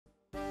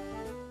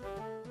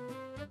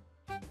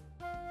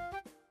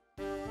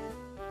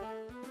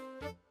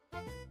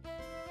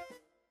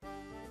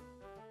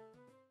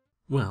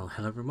Well,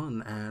 hello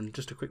everyone, and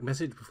just a quick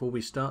message before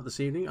we start this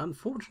evening.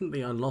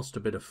 Unfortunately, I lost a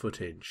bit of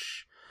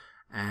footage,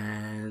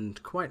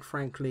 and quite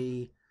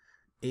frankly,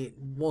 it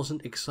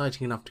wasn't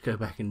exciting enough to go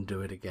back and do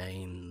it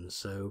again.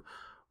 So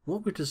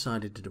what we've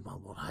decided to do,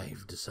 well, what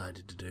I've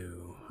decided to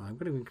do, I'm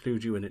going to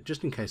include you in it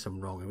just in case I'm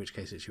wrong, in which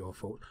case it's your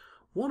fault.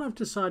 What I've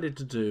decided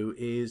to do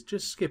is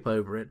just skip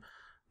over it.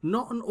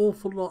 Not an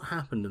awful lot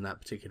happened in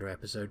that particular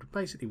episode.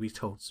 Basically, we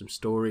told some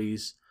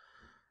stories,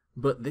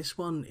 but this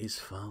one is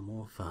far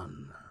more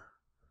fun.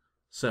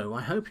 So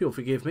I hope you'll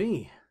forgive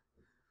me.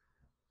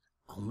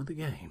 On with the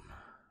game.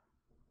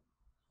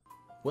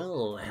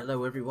 Well,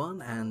 hello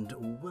everyone, and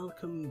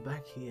welcome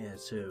back here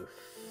to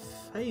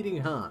Fading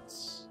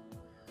Hearts.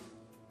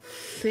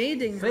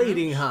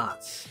 Fading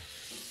Hearts.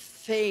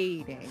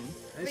 Fading.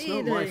 It's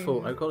not my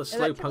fault. I've got a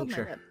slow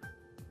puncture.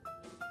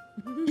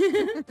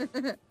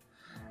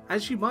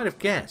 As you might have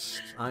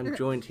guessed, I'm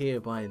joined here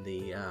by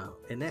the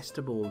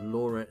inestimable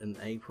Laura and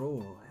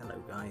April.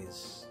 Hello,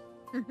 guys.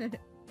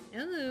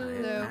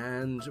 Hello.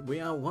 And we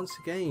are once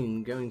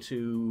again going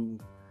to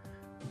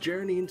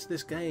journey into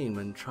this game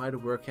and try to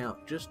work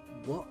out just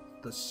what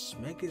the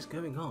smeg is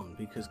going on,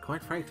 because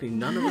quite frankly,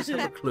 none of us have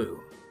a clue.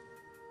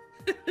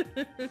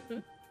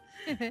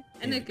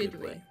 In a good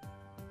way.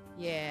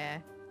 Yeah,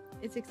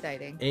 it's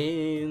exciting.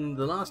 In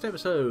the last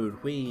episode,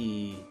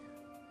 we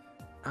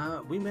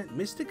met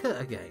Mystica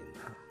again.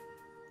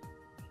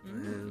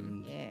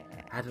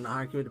 Had an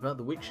argument about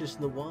the witches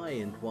and the why,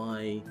 and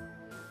why,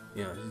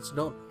 you know, it's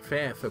not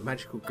fair for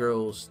magical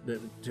girls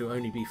to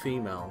only be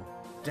female.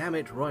 Damn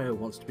it, Royo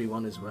wants to be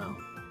one as well.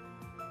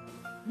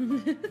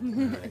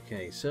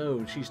 Okay,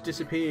 so she's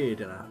disappeared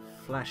in a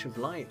flash of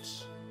light.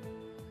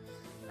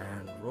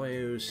 And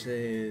Royo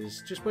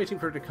says, just waiting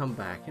for her to come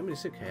back. I mean,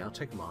 it's okay, I'll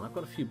take them on. I've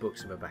got a few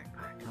books in my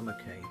backpack. I'm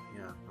okay,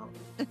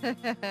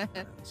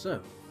 yeah.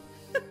 So,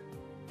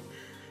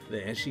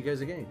 there she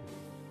goes again.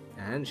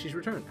 And she's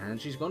returned, and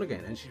she's gone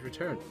again, and she's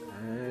returned,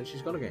 and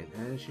she's gone again,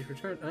 and she's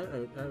returned.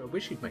 I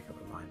wish she'd make up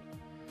her mind.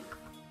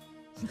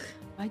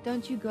 Why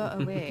don't you go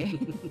away?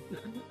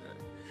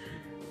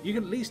 You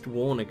can at least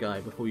warn a guy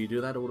before you do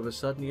that all of a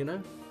sudden, you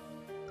know?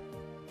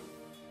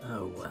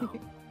 Oh well.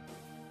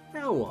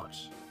 Now what?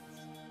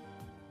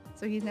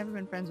 So he's never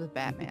been friends with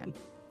Batman.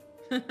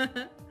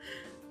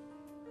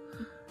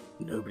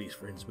 Nobody's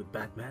friends with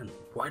Batman.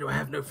 Why do I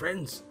have no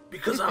friends?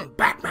 Because I'm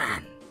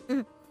Batman!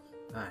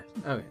 Alright,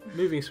 okay,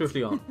 moving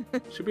swiftly on.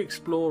 Should we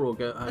explore or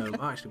go home?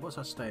 Oh, actually, what's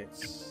our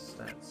stats?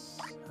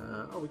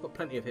 Oh, we've got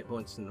plenty of hit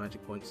points and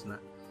magic points and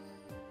that.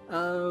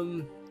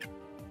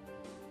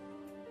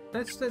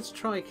 Let's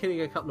try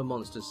killing a couple of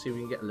monsters, see if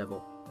we can get a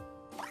level.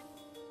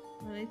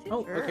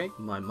 Oh, okay.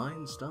 My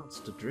mind starts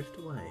to drift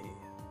away.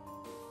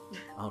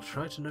 I'll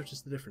try to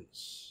notice the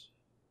difference.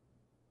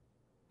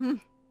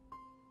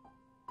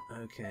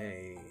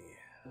 Okay.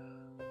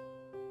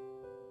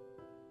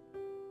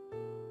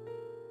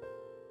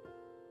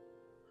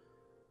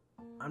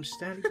 I'm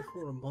standing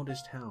before a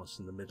modest house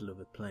in the middle of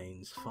the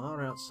plains,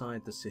 far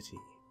outside the city.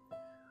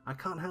 I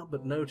can't help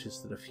but notice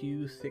that a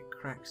few thick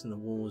cracks in the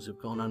walls have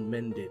gone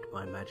unmended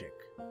by magic,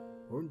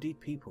 or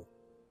indeed people.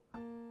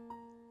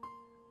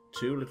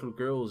 Two little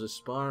girls are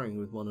sparring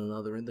with one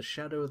another in the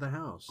shadow of the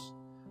house.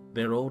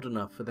 They're old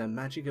enough for their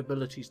magic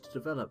abilities to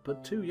develop,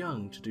 but too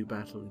young to do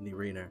battle in the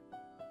arena,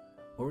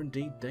 or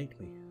indeed date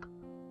me.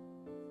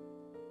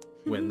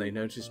 When they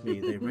notice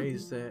me, they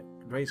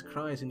raise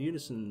cries in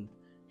unison.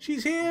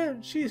 "She's here!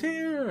 She's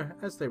here!"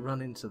 as they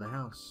run into the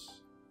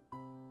house.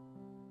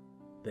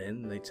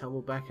 Then they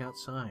tumble back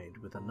outside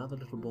with another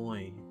little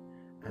boy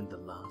and the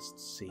last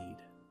seed.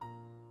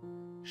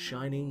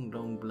 Shining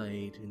long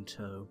blade in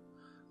tow,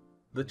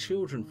 the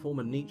children form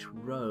a neat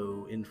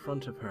row in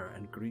front of her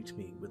and greet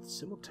me with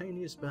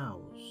simultaneous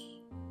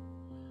bows.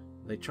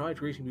 They tried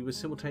greeting me with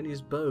simultaneous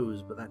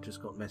bows, but that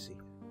just got messy.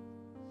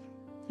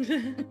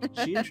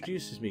 She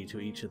introduces me to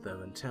each of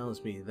them and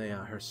tells me they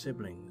are her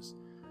siblings.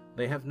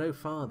 They have no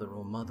father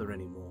or mother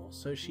anymore,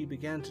 so she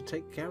began to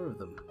take care of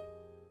them.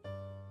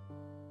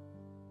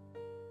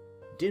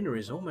 "Dinner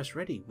is almost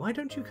ready. Why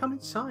don't you come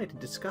inside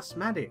and discuss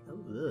magic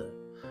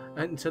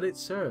until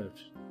it's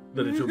served?"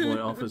 the little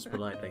boy offers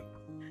politely.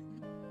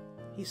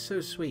 "He's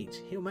so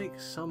sweet. He'll make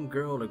some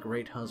girl a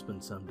great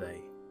husband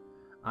someday."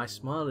 I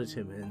smile at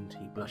him and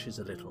he blushes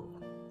a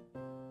little.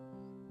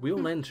 We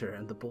all enter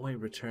and the boy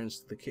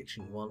returns to the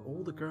kitchen while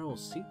all the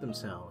girls seat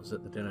themselves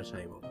at the dinner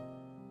table.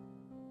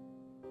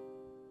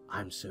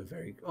 I'm so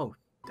very... Oh,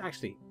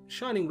 actually,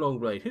 Shining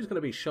Longblade. Who's going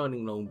to be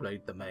Shining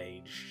Longblade the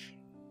mage?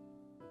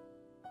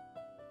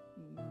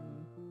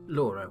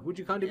 Laura, would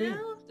you kindly be?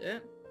 Yeah, I'll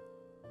do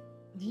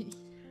it.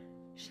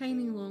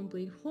 Shining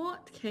Longblade.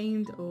 What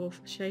kind of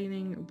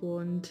shining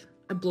blonde?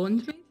 A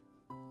blonde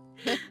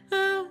maid?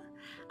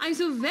 I'm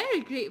so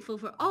very grateful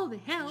for all the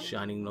help.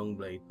 Shining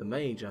Longblade, the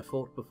mage I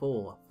fought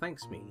before,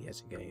 thanks me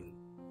yet again.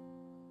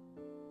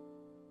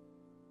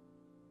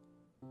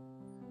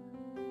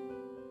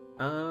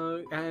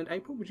 And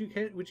April, would you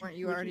care? Weren't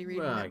you already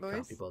reading that, boys? I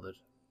can't be bothered.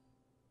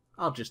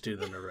 I'll just do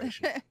the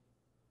narration.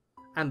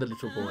 And the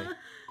little boy.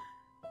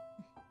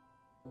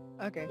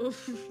 Okay.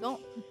 Oof.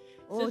 Don't.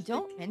 Oh,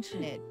 don't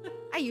mention it.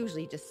 I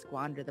usually just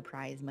squander the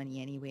prize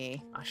money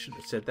anyway. I should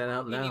have said that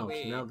out loud.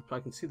 Anyway. Now I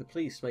can see the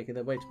police making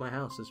their way to my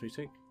house as we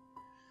speak.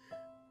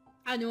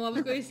 I know, I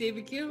was going to say,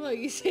 be careful how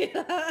you say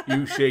that.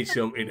 You say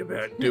something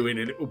about doing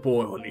a little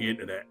boy on the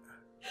internet.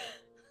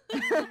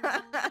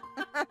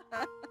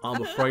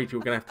 I'm afraid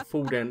you're going to have to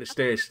fall down the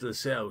stairs to the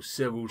cell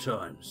several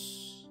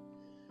times.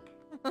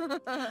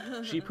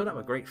 She put up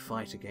a great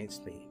fight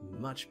against me,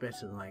 much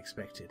better than I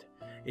expected.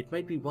 It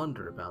made me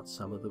wonder about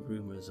some of the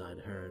rumors I'd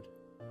heard.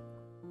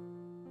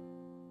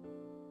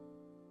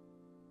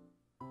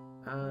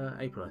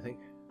 April, I think.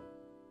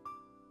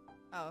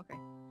 Oh, okay.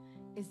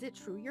 Is it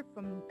true you're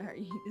from?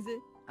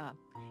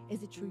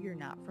 Is it true you're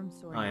not from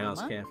Sorayama? I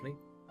asked carefully.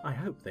 I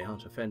hope they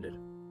aren't offended.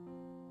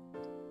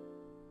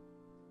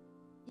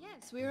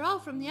 Yes, we're all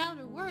from the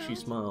outer world. She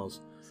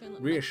smiles, Sound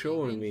like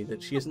reassuring my me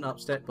that she isn't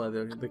upset by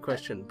the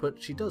question,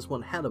 but she does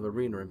one hell of a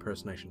Rena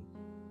impersonation.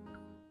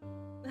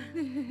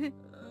 I'm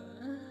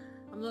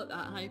not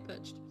that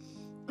high-pitched.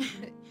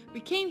 We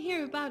came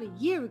here about a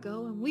year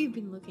ago, and we've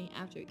been looking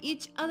after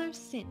each other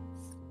since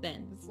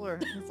then. That's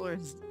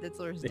Laura's It's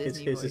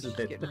Disney his, voice. isn't She's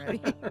it? getting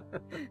ready.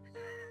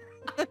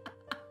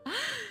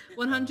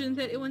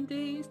 131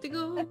 days to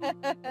go.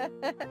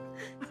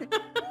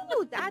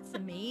 Oh, that's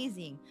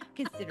amazing,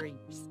 considering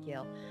your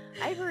skill.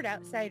 I've heard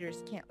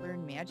outsiders can't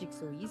learn magic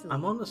so easily.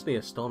 I'm honestly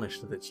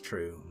astonished that it's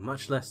true,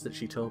 much less that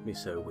she told me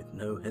so with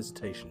no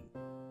hesitation.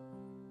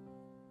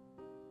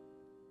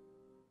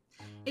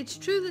 It's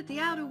true that the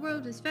outer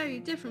world is very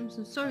different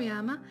from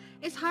Sorayama.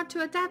 It's hard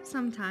to adapt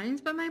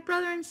sometimes, but my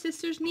brother and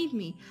sisters need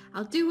me.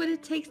 I'll do what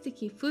it takes to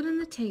keep food on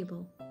the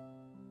table.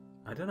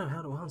 I don't know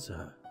how to answer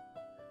her.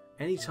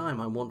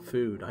 Anytime I want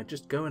food, I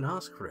just go and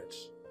ask for it.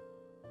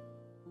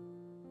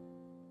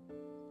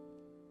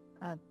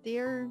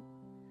 They're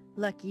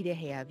lucky to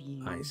have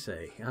you. I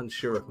say,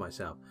 unsure of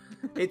myself.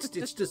 It's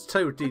just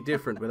totally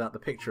different without the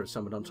picture of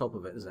someone on top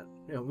of it, isn't it?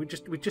 You know, we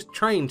just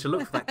trained to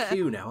look for that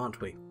cue now,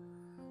 aren't we?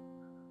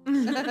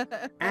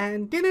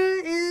 And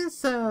dinner is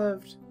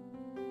served,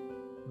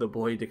 the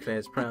boy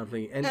declares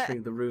proudly,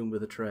 entering the room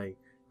with a tray.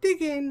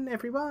 Dig in,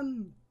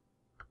 everyone.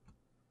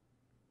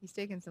 He's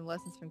taking some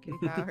lessons from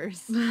Kitty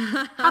Powers.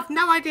 I've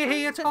no idea who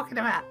you're talking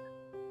about.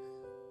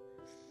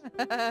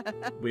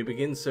 We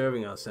begin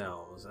serving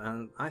ourselves,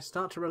 and I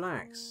start to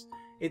relax.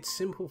 It's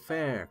simple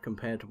fare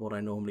compared to what I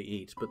normally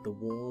eat, but the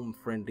warm,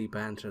 friendly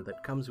banter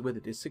that comes with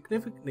it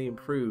significantly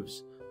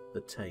improves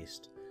the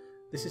taste.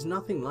 This is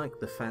nothing like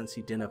the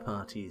fancy dinner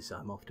parties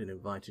I'm often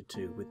invited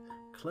to, with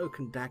cloak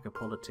and dagger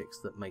politics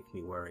that make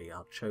me worry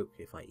I'll choke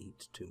if I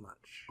eat too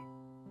much.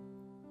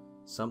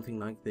 Something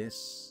like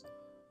this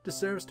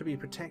deserves to be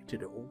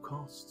protected at all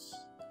costs.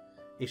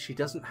 If she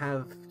doesn't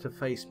have to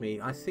face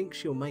me, I think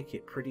she'll make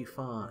it pretty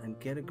far and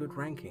get a good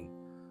ranking.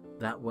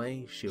 That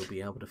way, she'll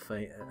be able to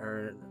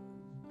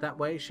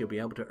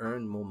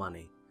earn more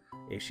money.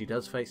 If she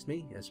does face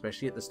me,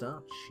 especially at the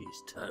start,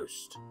 she's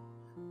toast.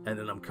 And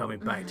then I'm coming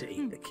back to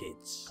eat the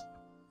kids.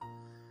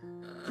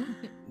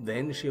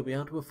 Then she'll be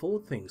able to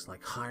afford things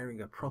like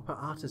hiring a proper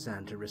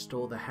artisan to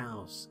restore the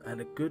house,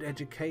 and a good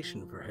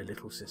education for her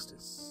little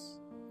sisters,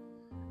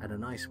 and a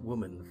nice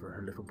woman for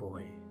her little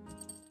boy.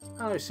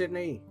 Hello,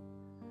 Sydney.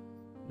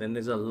 Then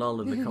there's a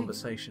lull in the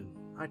conversation.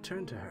 I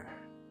turn to her.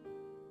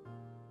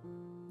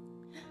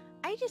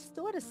 I just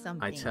thought of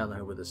something. I tell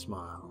her with a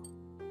smile.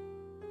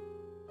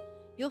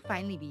 You'll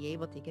finally be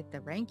able to get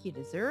the rank you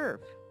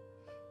deserve.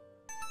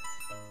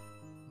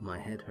 My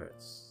head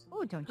hurts.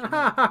 Oh, don't you?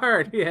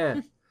 Hard,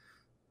 yeah.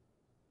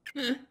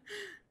 Would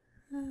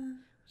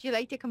you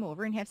like to come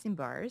over and have some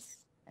bars?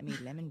 I made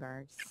lemon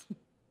bars.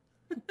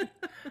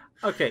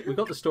 Okay, we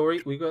got the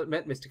story. We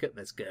met Mr. Cut.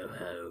 Let's go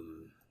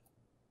home.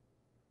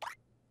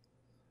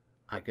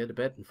 I go to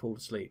bed and fall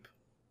asleep.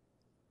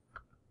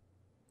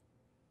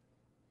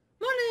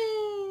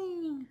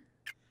 Morning!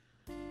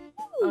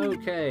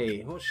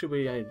 Okay, what should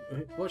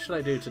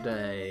I do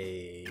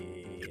today?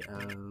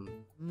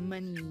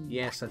 Money.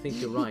 Yes, I think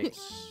you're right,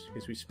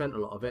 because we spent a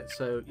lot of it.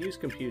 So use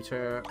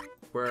computer,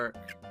 work.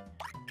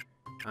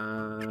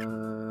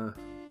 You're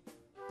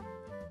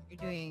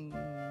doing.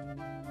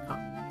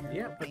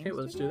 Yeah, okay,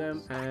 well, let's do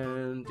them,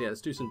 and yeah,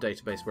 let's do some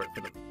database work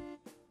for them.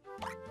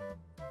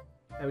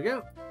 There we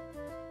go.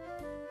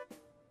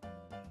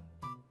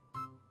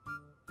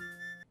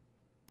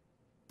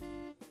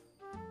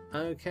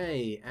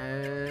 Okay,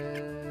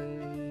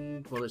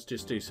 and well, let's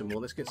just do some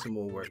more. Let's get some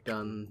more work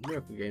done.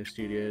 Miracle Game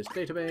Studios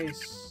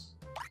database.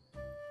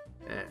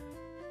 Yeah.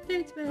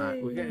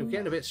 Database. We're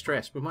getting a bit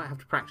stressed. We might have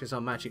to practice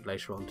our magic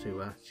later on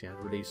to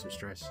relieve some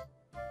stress.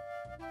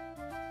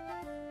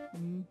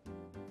 Mm.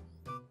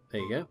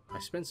 There you go. I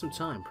spent some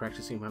time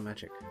practicing my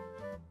magic.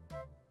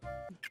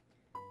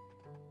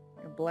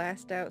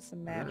 Blast out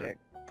some magic.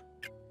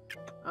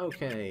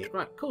 Okay,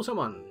 right. Call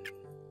someone.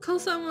 Call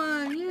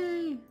someone!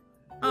 Yay!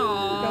 Don't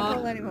Aww.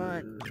 call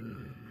anyone.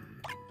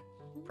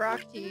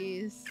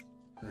 Procties.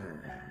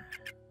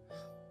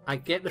 I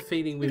get the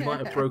feeling we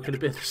might have broken a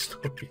bit of the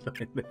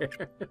storyline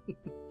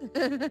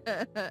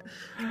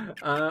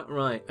there.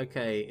 Right,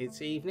 okay,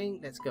 it's evening.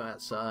 Let's go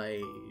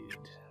outside.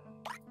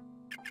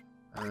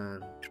 Oh,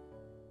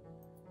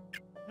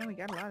 we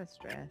got a lot of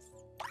stress.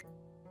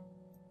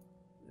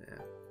 Yeah.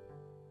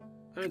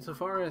 Go into the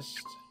forest.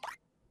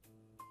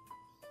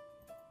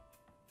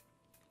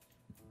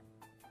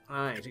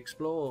 Alright,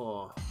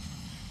 explore.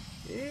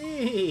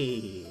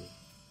 Hey!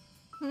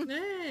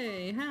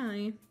 Hey,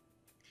 hi.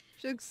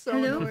 She looks so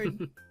Hello?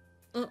 annoyed.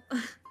 Oh,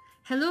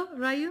 hello,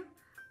 Ryu.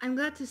 I'm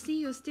glad to see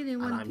you're still in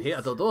And one I'm piece.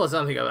 here to do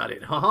something about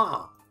it.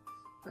 Haha!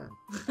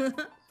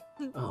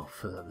 Oh,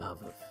 for the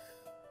love of...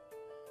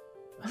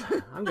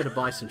 I'm going to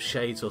buy some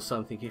shades or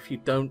something if you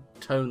don't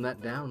tone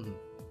that down.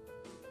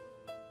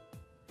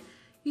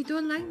 You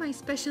don't like my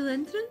special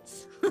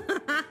entrance?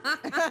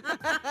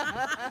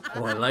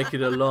 Oh, I like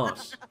it a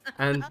lot.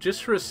 And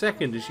just for a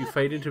second as you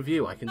fade into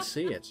view, I can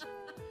see it.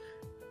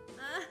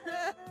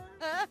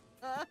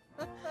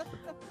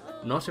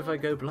 Not if I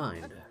go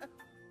blind.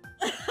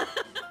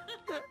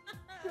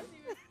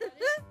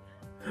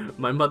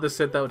 My mother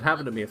said that would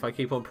happen to me if I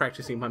keep on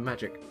practicing my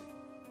magic.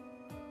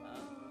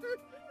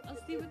 I'll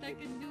see what I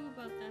can do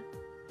about that.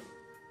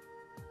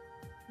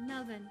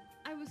 Now then,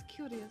 I was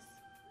curious.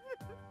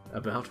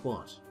 About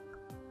what?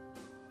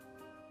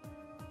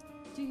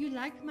 Do you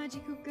like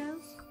magical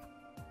girls?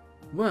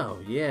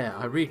 Well, yeah,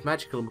 I read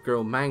Magical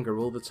Girl manga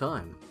all the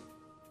time.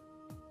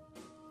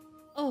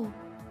 Oh,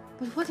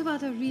 but what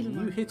about a Are real you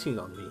one? hitting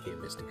on me here,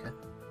 Mystica?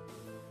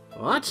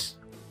 What?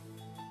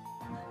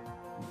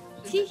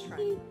 She's just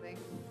trying something.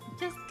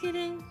 Just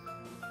kidding.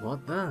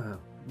 What the?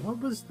 What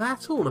was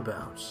that all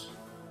about?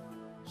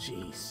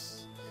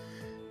 Jeez.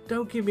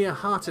 Don't give me a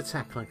heart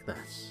attack like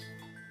that.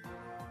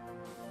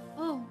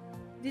 Oh,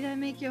 did I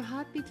make your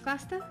heart beat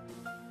faster?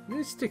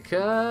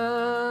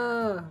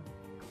 Mystica!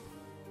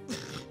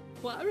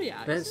 What a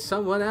reaction. There's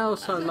someone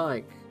else I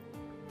like.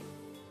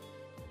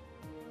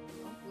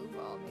 Don't blue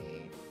ball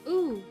me.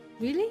 Ooh,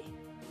 really?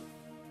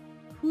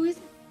 Who is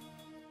it?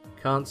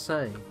 Can't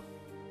say.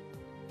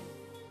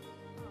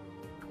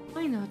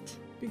 Why not?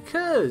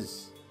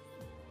 Because!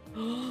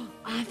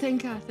 I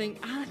think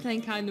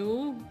I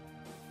know.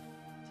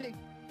 She-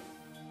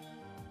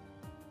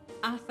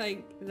 I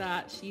think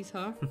that she's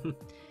her.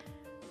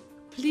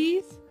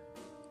 Please? Do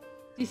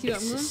you see what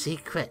I'm It's a going?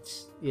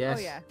 secret. Yes.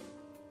 Oh yeah.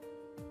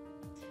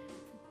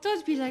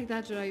 Don't be like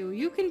that, Ryu.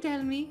 You can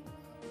tell me.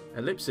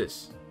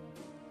 Ellipsis.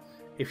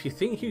 If you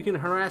think you can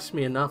harass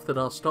me enough that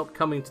I'll stop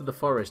coming to the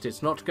forest,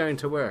 it's not going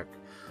to work.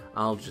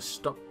 I'll just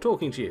stop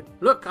talking to you.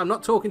 Look, I'm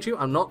not talking to you.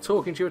 I'm not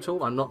talking to you at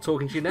all. I'm not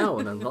talking to you now,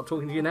 and I'm not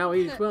talking to you now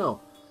as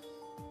well.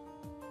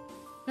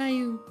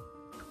 Ryu.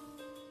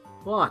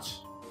 What?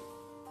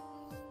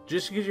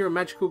 Just because you're a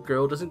magical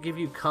girl doesn't give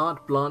you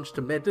carte blanche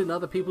to meddle in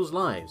other people's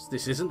lives.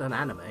 This isn't an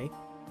anime.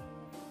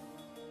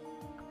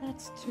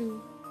 That's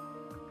true.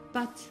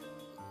 But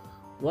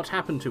What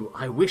happened to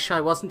I wish I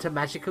wasn't a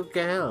magical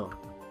girl?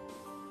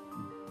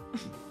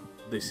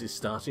 This is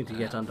starting to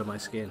get under my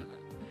skin.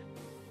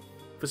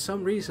 For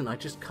some reason, I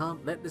just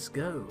can't let this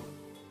go.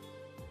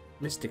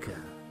 Mystica,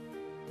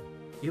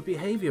 your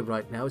behavior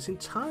right now is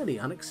entirely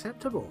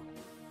unacceptable.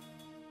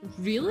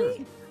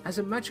 really? As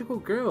a magical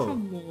girl,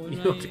 Come on, you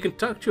ought to Ryu.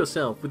 conduct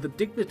yourself with the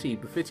dignity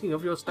befitting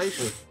of your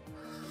station.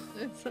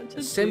 It's such a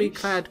A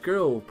semi-clad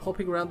girl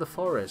popping around the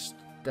forest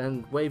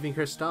and waving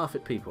her staff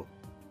at people.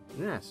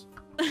 Yes.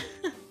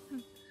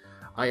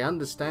 I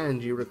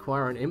understand you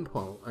require an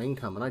income,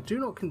 and I do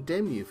not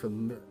condemn you for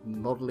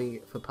modelling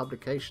it for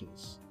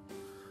publications.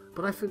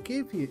 But I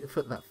forgive you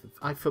for that.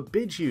 I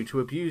forbid you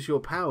to abuse your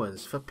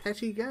powers for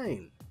petty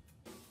gain.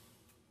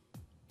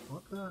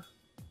 What the?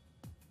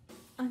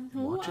 I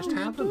know What just I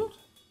will happened? do.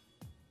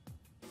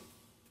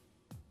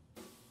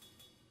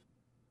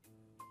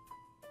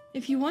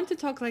 If you want to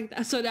talk like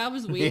that, sorry, I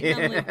was waiting.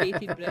 I'm like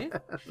bated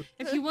breath.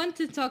 If you want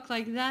to talk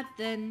like that,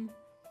 then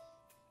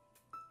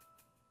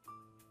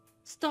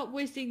stop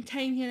wasting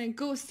time here and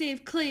go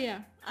save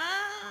Claire.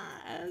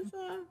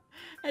 Elsa.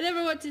 I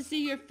never want to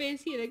see your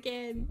face here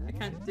again. I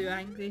can't do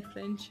angry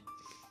French.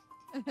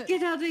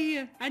 Get out of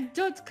here and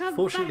don't come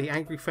Fortunately, back.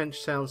 angry French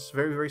sounds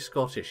very, very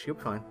Scottish. You're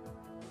fine.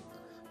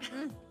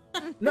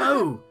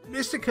 No!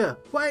 Mystica!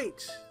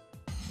 Wait!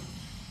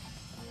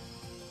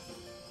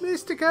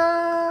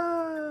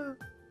 Mystica!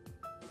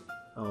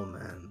 Oh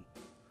man.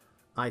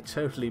 I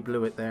totally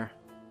blew it there.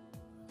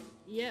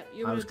 Yep,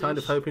 you're I was kind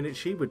of hoping that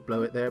she would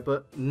blow it there,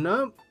 but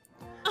no.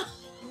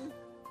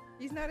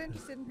 He's not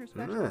interested in her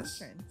special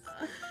Yes. entrance.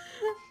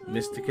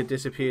 Mystica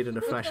disappeared in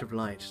a flash of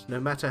light. No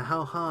matter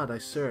how hard I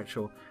search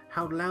or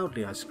how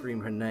loudly I scream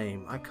her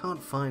name, I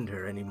can't find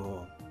her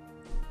anymore.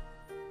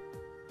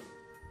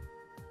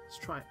 Let's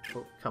try it for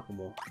a couple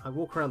more. I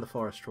walk around the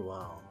forest for a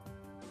while.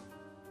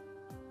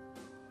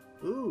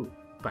 Ooh,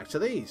 back to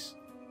these.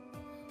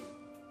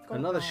 Go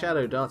Another on.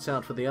 shadow darts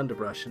out for the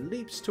underbrush and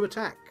leaps to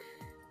attack.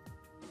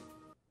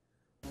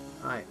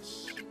 Right.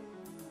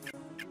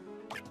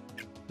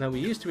 Now we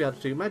used to be able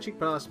to do magic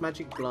blast,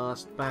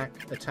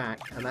 back, attack,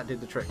 and that did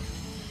the trick.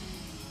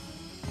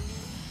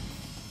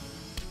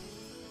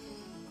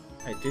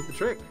 I did the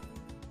trick.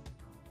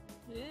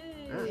 Yay!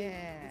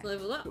 Yeah. Let's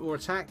level up. Bit more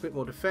attack, bit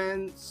more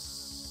defense,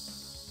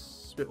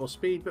 bit more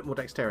speed, bit more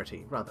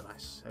dexterity. Rather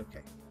nice.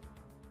 Okay.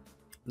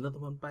 Another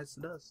one bites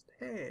the dust.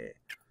 Hey.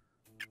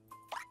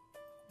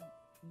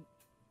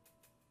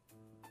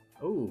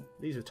 Oh,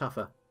 these are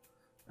tougher.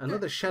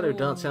 Another shadow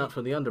darts out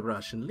from the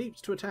underbrush and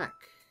leaps to attack.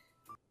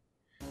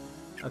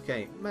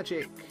 Okay,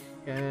 magic.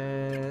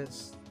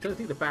 Don't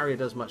think the barrier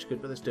does much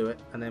good, but let's do it.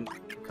 And then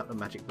a couple of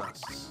magic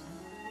blasts.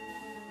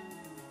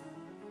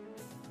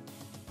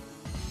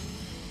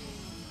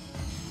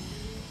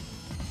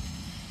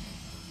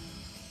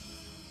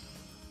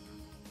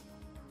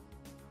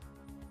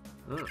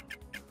 Oh.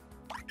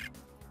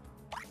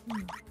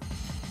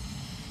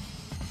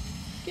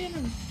 Get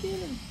him! Get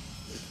him!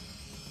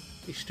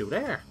 He's still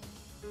there.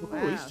 Oh,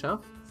 Wow. he's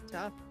tough. It's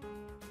tough.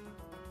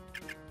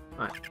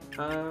 Right.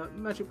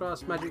 Magic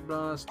blast,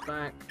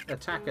 back,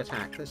 attack,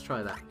 attack. Let's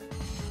try that.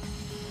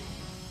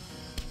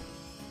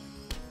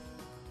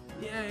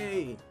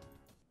 Yay!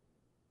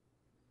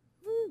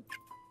 Woo.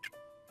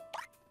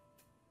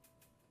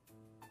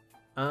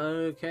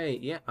 Okay,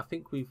 yeah, I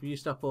think we've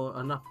used up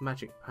enough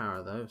magic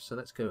power though, so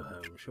let's go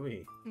home, shall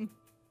we?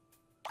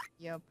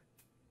 Yep.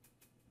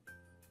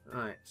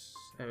 Right,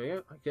 there we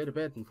go. I go to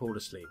bed and fall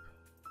asleep.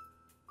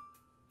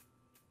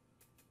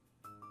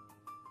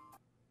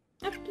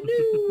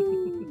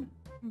 Afternoon!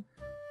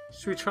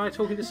 Should we try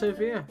talking to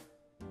Sophia?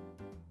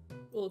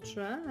 We'll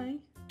try.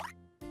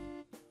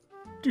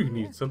 Do you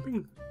need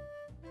something?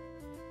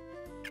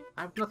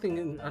 I have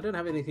nothing. I don't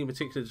have anything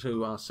particular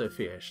to ask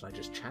Sophia. Shall I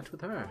just chat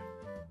with her?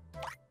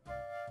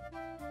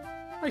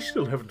 I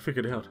still haven't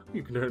figured out how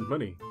you can earn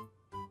money.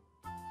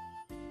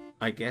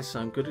 I guess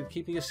I'm good at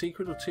keeping a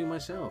secret or two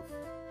myself.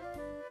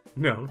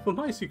 Now for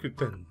my secret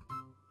then.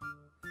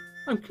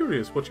 I'm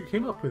curious what you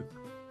came up with.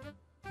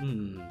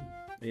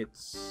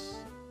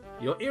 It's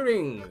your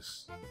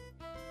earrings.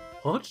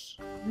 What?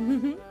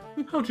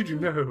 How did you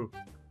know?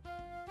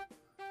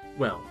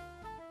 Well,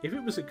 if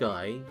it was a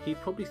guy, he'd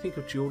probably think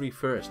of jewellery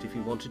first if he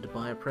wanted to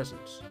buy a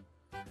present.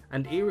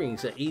 And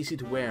earrings are easy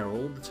to wear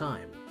all the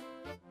time.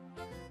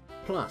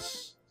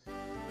 Plus,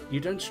 you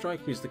don't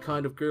strike me as the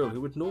kind of girl who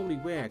would normally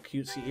wear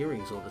cutesy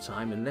earrings all the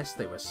time unless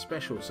they were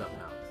special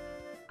somehow.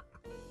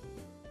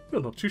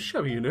 You're not too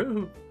shabby, you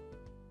know.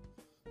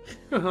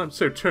 Oh, I'm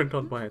so turned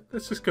on by it.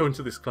 Let's just go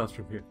into this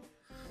classroom here.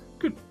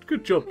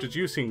 Good job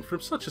deducing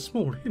from such a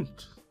small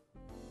hint.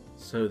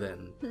 So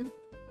then,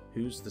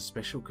 who's the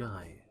special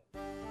guy?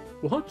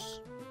 What?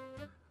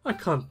 I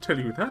can't tell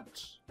you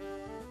that.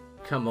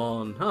 Come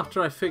on,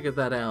 after I figured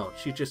that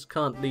out, you just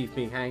can't leave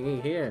me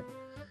hanging here.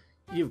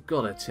 You've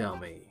got to tell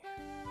me.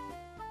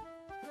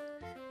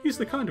 He's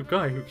the kind of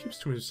guy who keeps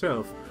to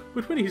himself,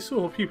 but when he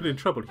saw people in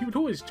trouble, he would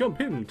always jump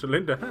in to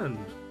lend a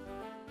hand.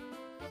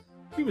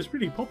 He was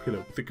really popular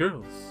with the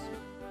girls.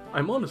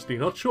 I'm honestly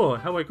not sure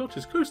how I got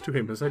as close to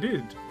him as I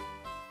did.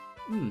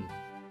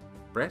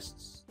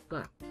 Breasts?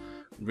 Ah,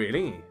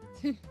 really?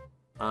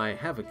 I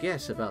have a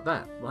guess about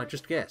that. I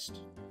just guessed.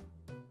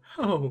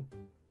 How?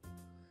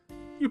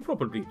 You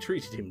probably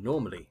treated him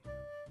normally.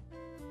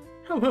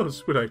 How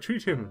else would I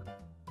treat him?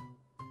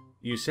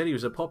 You said he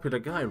was a popular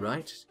guy,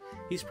 right?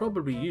 He's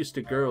probably used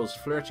to girls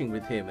flirting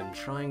with him and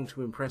trying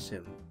to impress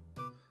him.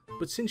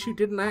 But since you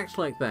didn't act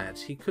like that,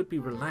 he could be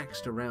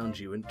relaxed around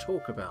you and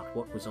talk about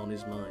what was on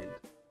his mind.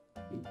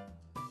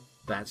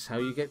 That's how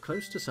you get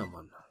close to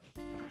someone.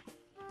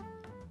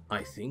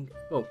 I think...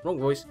 Oh, wrong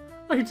voice.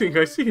 I think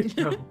I see it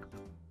now.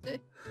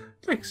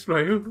 Thanks,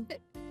 Ryu.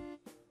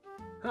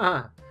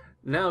 Ah,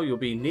 now you'll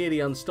be nearly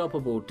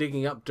unstoppable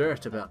digging up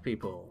dirt about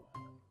people.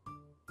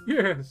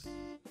 Yes.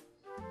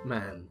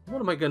 Man,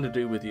 what am I going to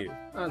do with you?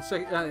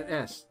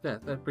 Yes,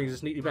 that brings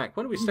us neatly back.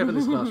 Why don't we step in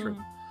this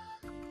classroom?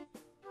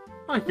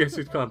 I guess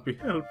it can't be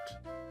helped.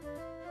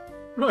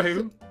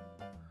 Ryu,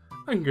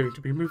 I'm going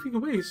to be moving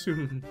away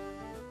soon.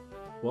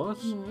 What?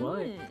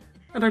 Why?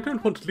 And I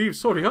don't want to leave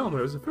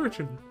Soriyama as a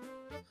virgin.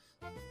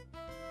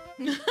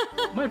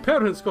 My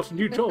parents got a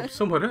new job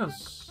somewhere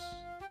else.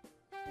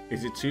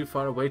 Is it too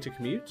far away to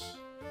commute?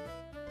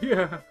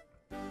 Yeah.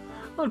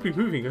 I'll be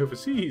moving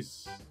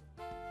overseas.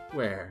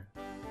 Where?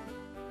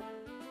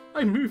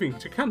 I'm moving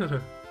to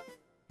Canada.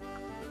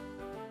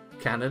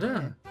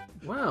 Canada?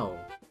 Wow.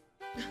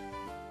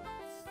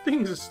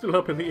 Things are still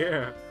up in the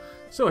air,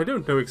 so I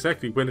don't know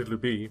exactly when it'll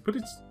be, but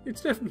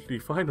it's definitely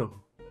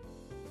final.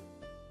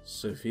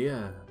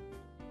 Sophia,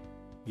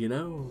 you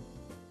know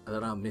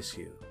that I'll miss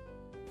you.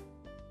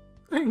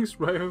 Thanks,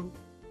 Ryo.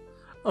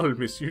 I'll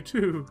miss you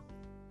too.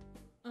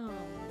 Oh.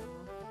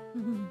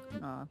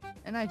 Aw,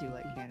 and I do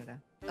like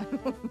Canada.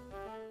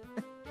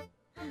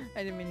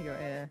 I didn't mean to go,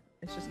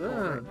 it's just cold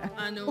right now.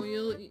 I know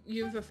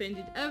you've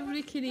offended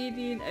every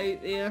Canadian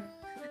out there.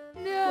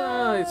 No!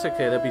 Well, it's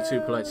okay, they'll be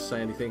too polite to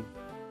say anything.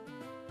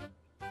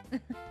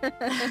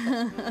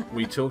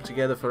 We talk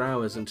together for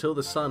hours until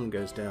the sun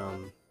goes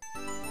down.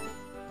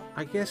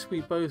 I guess we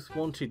both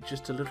wanted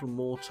just a little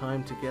more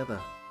time together.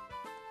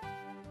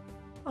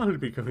 I'll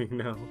be going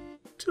now.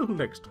 Till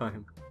next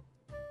time.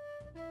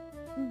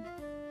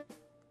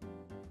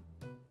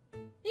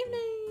 Evening.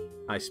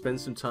 I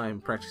spend some time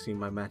practicing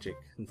my magic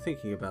and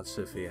thinking about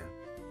Sophia.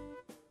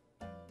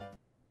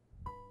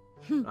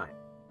 Right.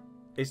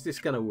 Is this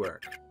gonna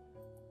work?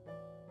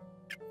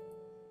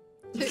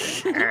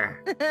 I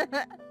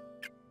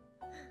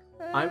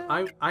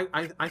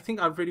think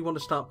I really want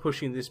to start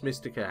pushing this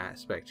Mystica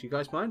aspect. You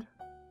guys mind?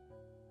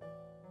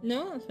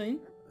 No, that's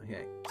fine.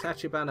 Okay.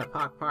 Tachibana,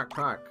 park, park,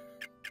 park.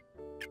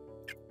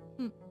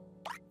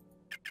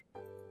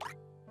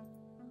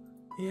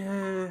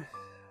 Yeah.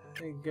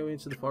 They go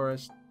into the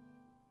forest.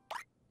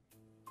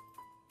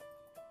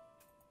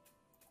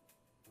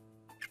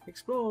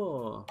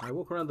 Explore! I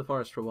walk around the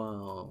forest for a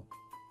while.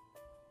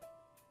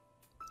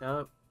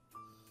 No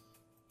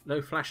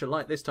flash of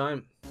light this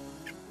time.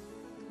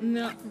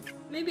 No,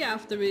 maybe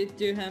after we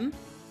do him.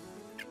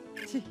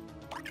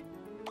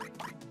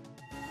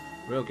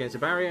 Real against a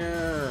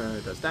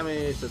barrier. Does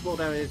damage, does more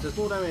damage, does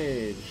more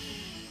damage.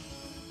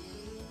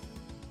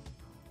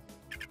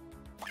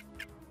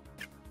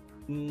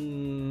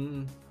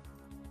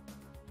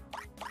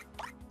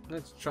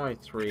 Let's try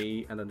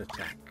 3 and an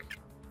attack.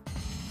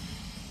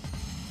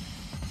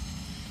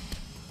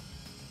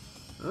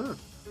 Oh.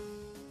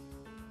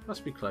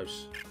 Must be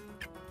close.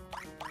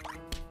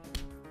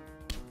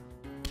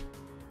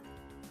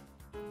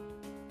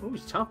 Oh,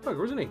 he's a tough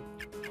bugger, isn't he?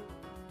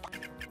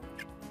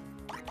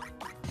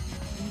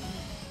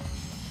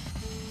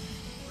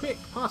 Quick,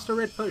 pass the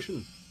red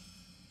potion.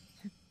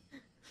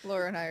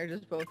 Laura and I are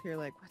just both here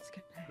like, what's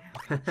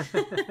gonna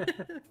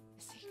happen?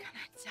 Is he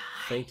gonna die?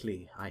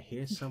 Faintly, I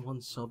hear someone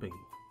sobbing.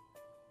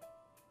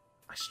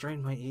 I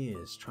strain my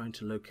ears, trying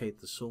to locate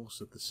the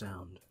source of the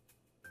sound.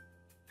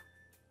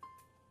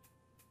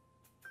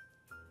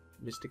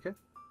 Mystica?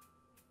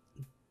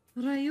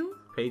 Ryu?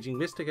 Paging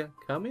Mystica.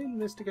 Come in,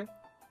 Mystica.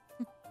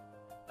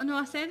 Oh no,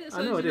 I said it, so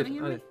I know I did did.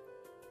 you not hear me?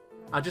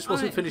 I just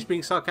wasn't Alright. finished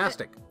being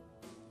sarcastic.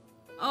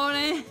 Oh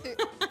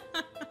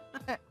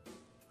no.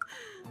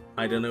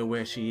 I don't know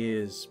where she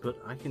is, but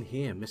I can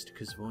hear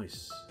Mystica's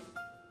voice.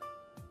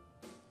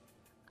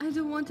 I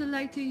don't want to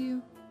lie to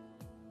you.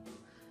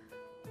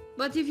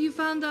 But if you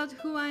found out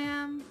who I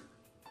am,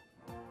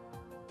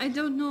 I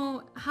don't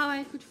know how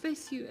I could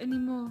face you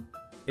anymore.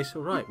 It's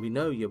alright, we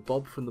know you're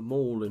Bob from the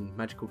mall and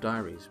Magical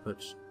Diaries,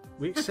 but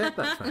we accept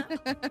that fact.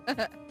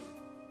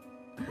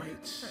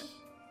 Wait.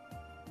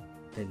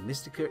 Then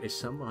Mystica is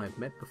someone I've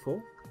met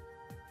before?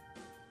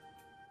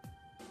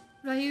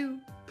 Ryu,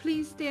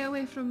 please stay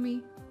away from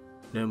me.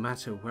 No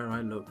matter where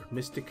I look,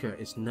 Mystica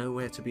is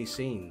nowhere to be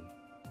seen.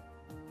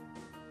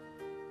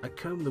 I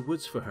comb the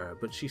woods for her,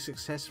 but she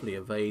successfully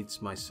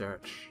evades my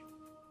search.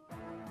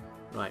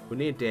 Right, we're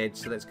near dead,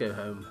 so let's go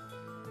home.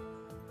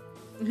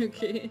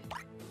 Okay.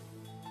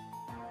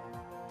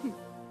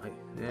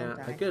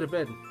 I go to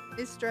bed.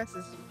 His stress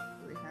is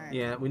really high.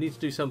 Yeah, we need to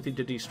do something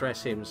to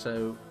de-stress him,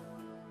 so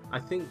I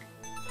think...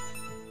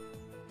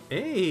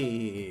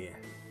 Hey!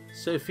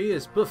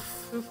 Sophia's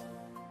buff.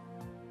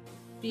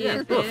 Yeah,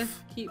 BFF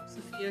buff. keeps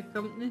Sophia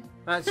company.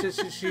 I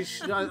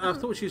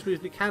thought she was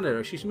moving to Canada.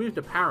 If she's moved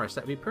to Paris,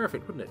 that'd be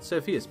perfect, wouldn't it?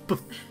 Sophia's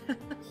buff.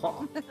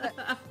 Ha.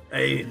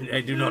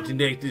 I do not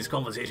engage this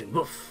conversation.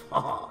 Buff.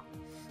 Ha.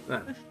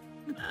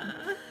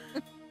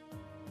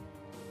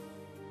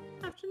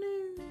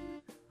 Afternoon.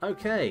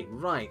 Okay,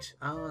 right.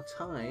 Our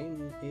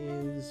time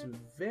is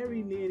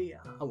very nearly...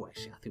 Oh,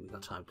 actually, I think we've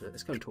got time to...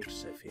 Let's go and talk to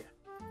Sophia.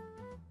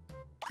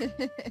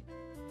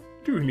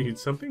 Do you need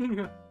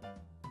something?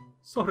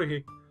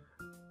 Sorry.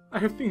 I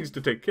have things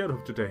to take care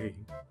of today.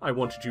 I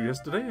wanted you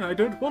yesterday. I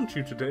don't want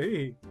you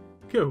today.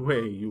 Go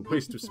away, you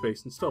waste of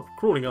space, and stop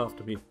crawling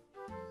after me.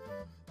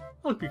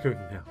 I'll be going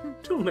now.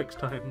 Till next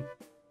time.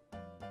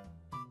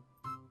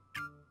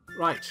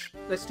 Right.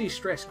 Let's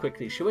de-stress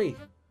quickly, shall we?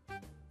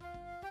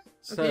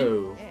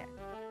 So... Yeah.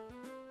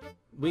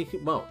 We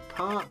can, well,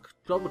 park,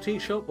 bubble tea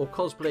shop, or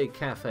cosplay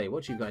cafe.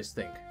 What do you guys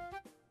think?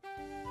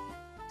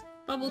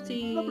 Bubble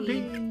tea. Bubble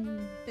tea.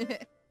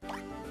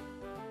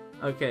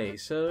 Okay,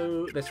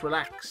 so let's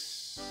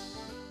relax.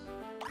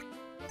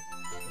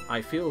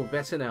 I feel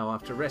better now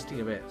after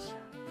resting a bit.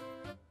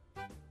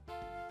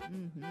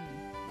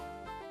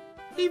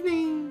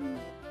 Evening.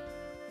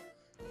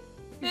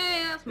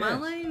 Hey, that's my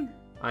Yes. line.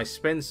 I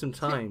spend some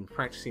time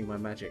practicing my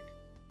magic.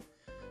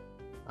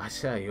 I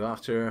tell you,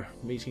 after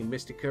meeting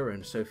Mystica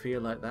and Sophia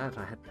like that,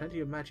 I had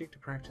plenty of magic to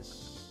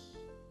practice.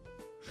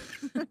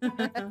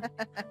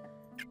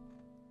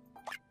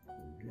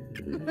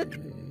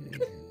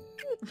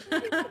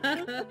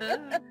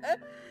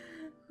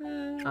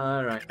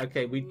 Alright,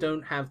 okay, we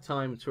don't have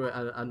time to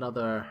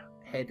another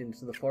head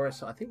into the forest,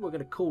 so I think we're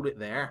going to call it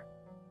there.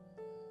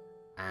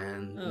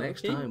 And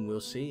next Okay. time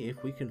we'll see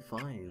if we can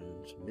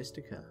find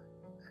Mystica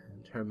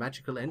and her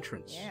magical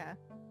entrance. Yeah.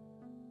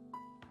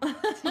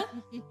 It's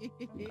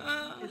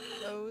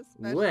so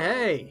special. Well,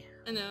 hey!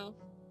 I know.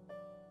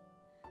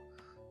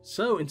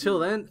 So until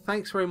then,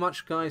 thanks very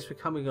much guys for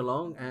coming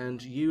along,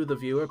 and you the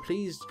viewer,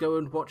 please go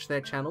and watch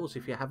their channels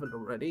if you haven't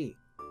already.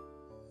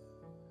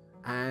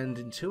 And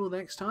until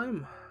next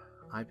time,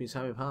 I've been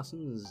Sammy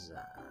Parsons,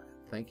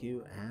 thank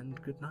you and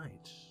good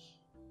night.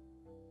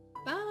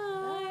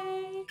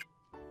 Bye.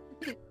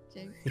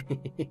 watching.